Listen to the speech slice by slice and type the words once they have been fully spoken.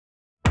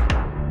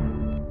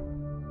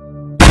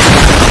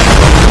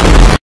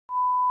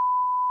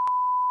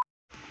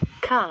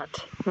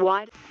cut,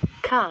 wide,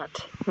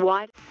 cut,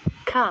 wide,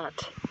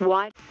 cut,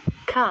 wide,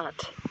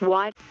 cut,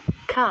 wide,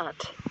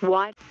 cut,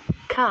 wide,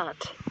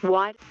 cut,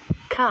 wide,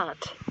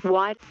 cut,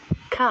 wide,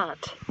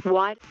 cut,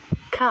 wide,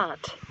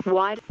 cut,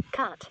 wide,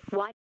 cut,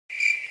 wide.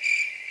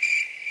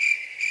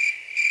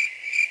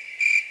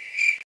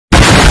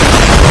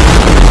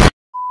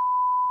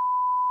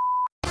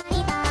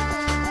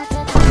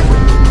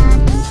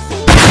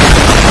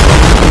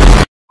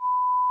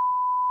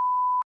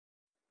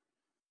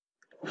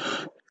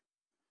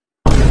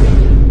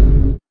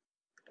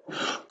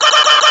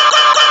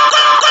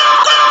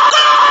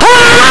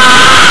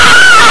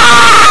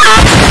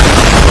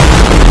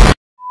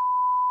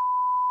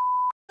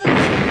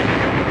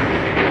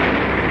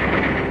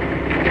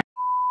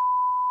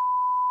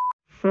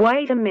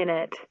 Wait a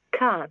minute,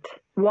 cut.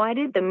 Why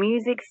did the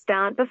music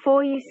start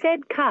before you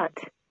said cut?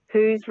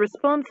 Who's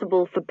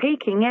responsible for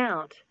peeking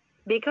out?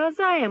 Because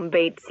I am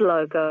Beats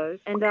Logo,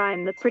 and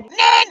I'm the pretty-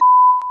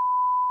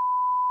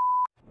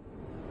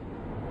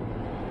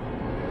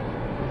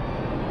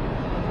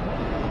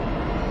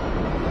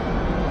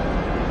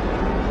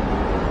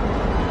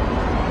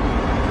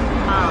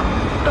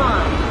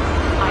 Guys,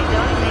 I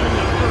don't mean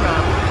to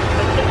interrupt,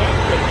 but the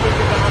Netflix is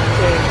about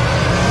to.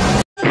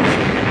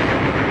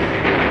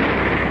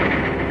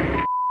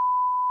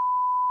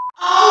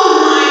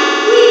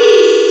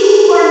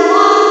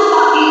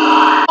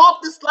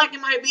 Stop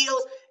disliking my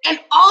videos and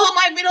all of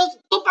my videos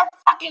super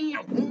fucking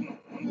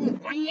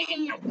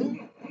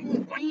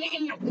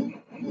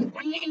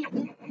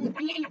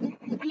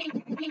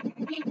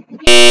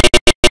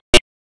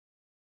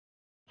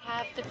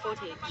Have the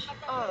footage.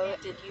 Oh,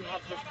 did you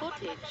have the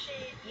footage?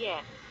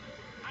 Yeah.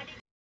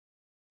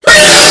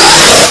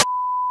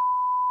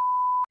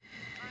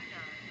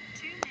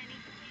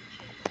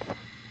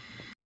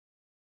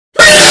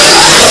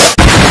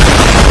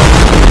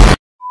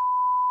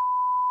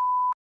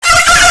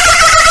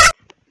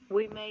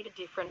 We made a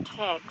different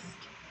text.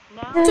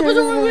 Now Why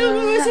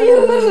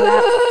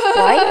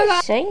are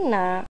you saying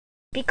that?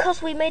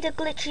 Because we made a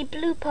glitchy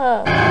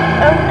blooper.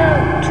 Oh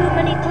no, too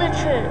many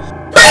glitches.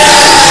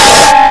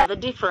 the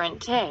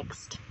different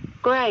text.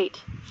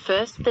 Great.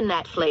 First the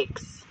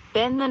Netflix,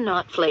 then the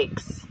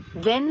Notflix,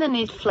 then the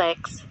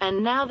Netflix,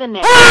 and now the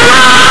Net.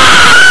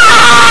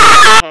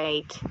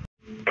 Hate.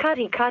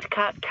 Cutty cut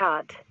cut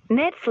cut.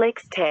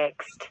 Netflix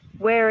text.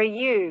 Where are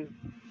you?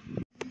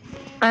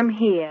 I'm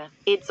here.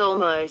 It's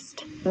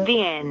almost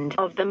the end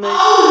of the movie.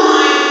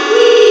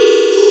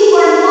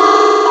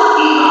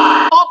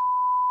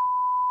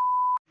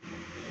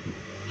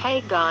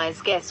 Hey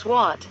guys, guess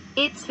what?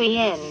 It's the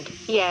end.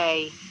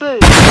 Yay. Boo.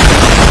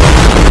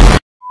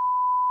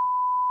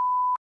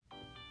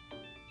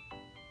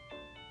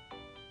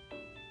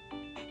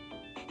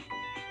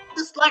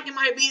 disliking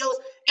my videos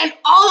and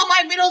all of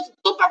my videos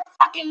super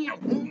fucking